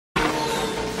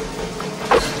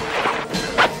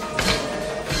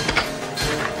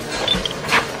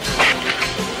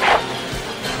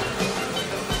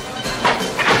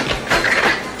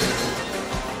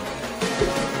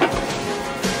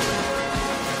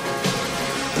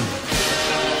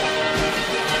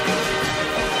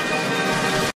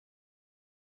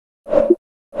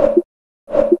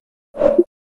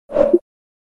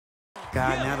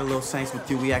God, now the little saints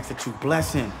with you, we ask that you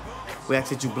bless him. We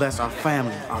ask that you bless our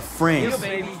family, our friends,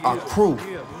 our crew.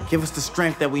 Give us the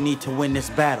strength that we need to win this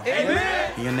battle.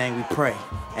 Amen. In your name we pray.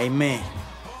 Amen.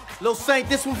 Little Saint,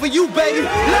 this one for you, baby.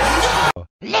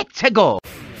 Let's go.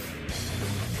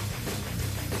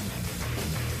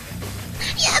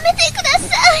 やめてくだ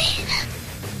さい。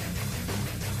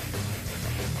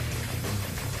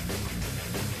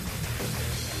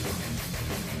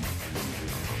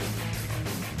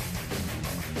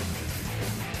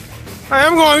I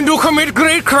am going to commit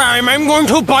great crime. I'm going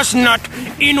to bust nut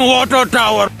in water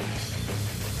tower.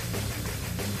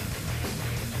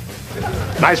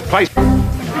 Nice place.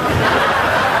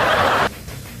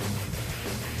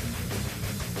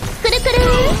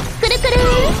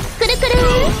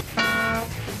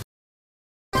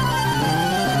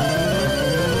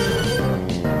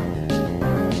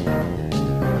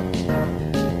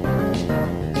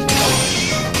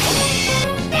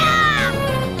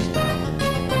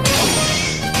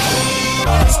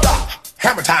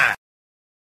 Hammer time!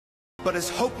 But as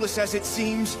hopeless as it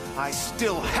seems, I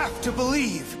still have to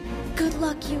believe. Good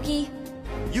luck, Yugi.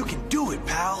 You can do it,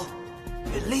 pal.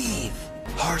 Believe.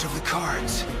 Heart of the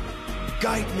cards.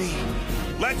 Guide me.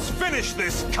 Let's finish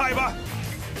this, Kaiba!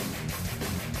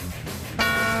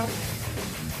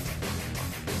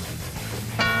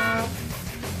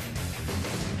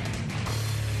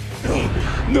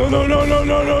 No, no, no, no,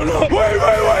 no, no, no!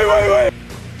 Wait!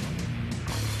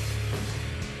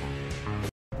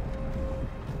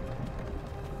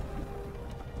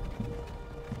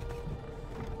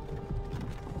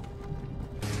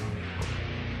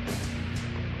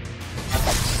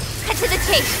 Cut to the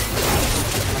chase.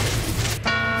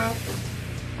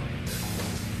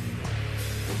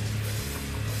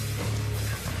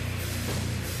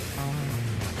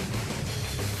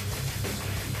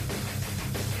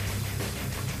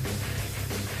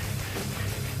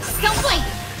 Don't blink.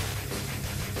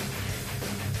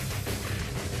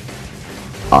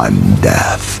 I'm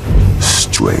death,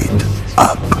 straight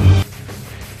up.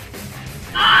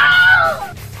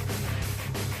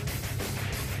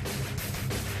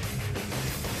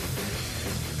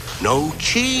 No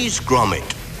cheese,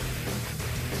 Gromit.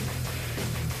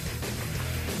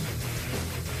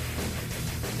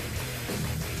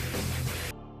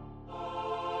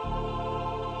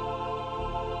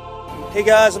 Hey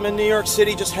guys, I'm in New York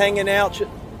City just hanging out.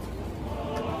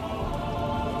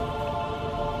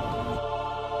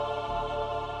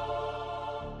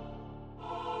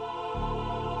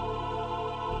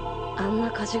 あんな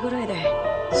火事ぐらいで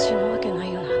死ぬわけな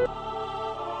いよな。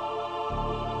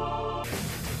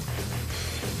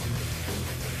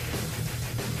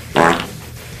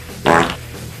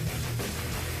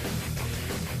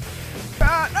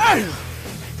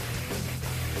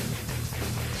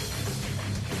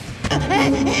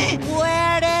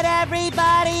Where did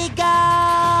everybody go?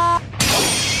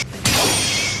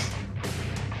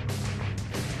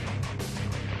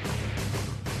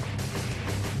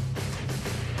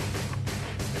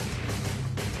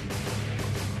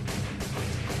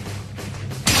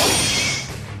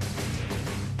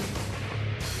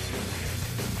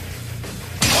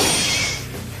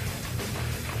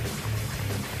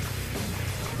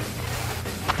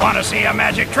 Want to see a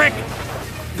magic trick?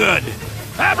 Good.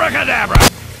 Abracadabra!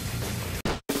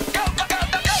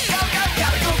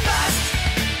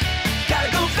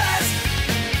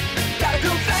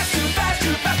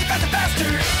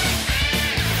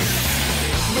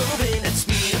 Moving at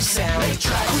speed of sound,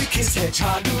 quickest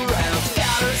hedgehog around.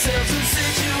 Found ourselves in a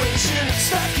situation,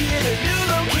 stuck in a new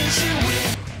location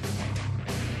with...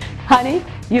 Honey,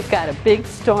 you've got a big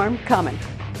storm coming.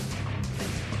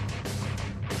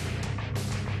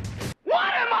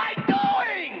 What am I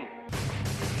doing?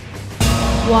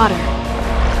 Water,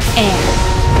 air,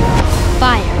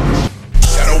 fire.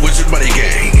 Shadow Wizard Money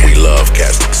Gang. We love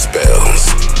casting spells.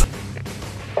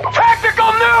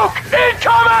 Tactical nuke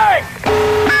incoming!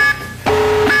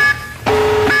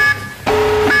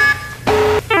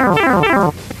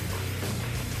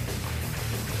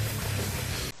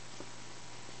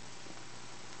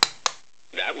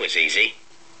 That was easy.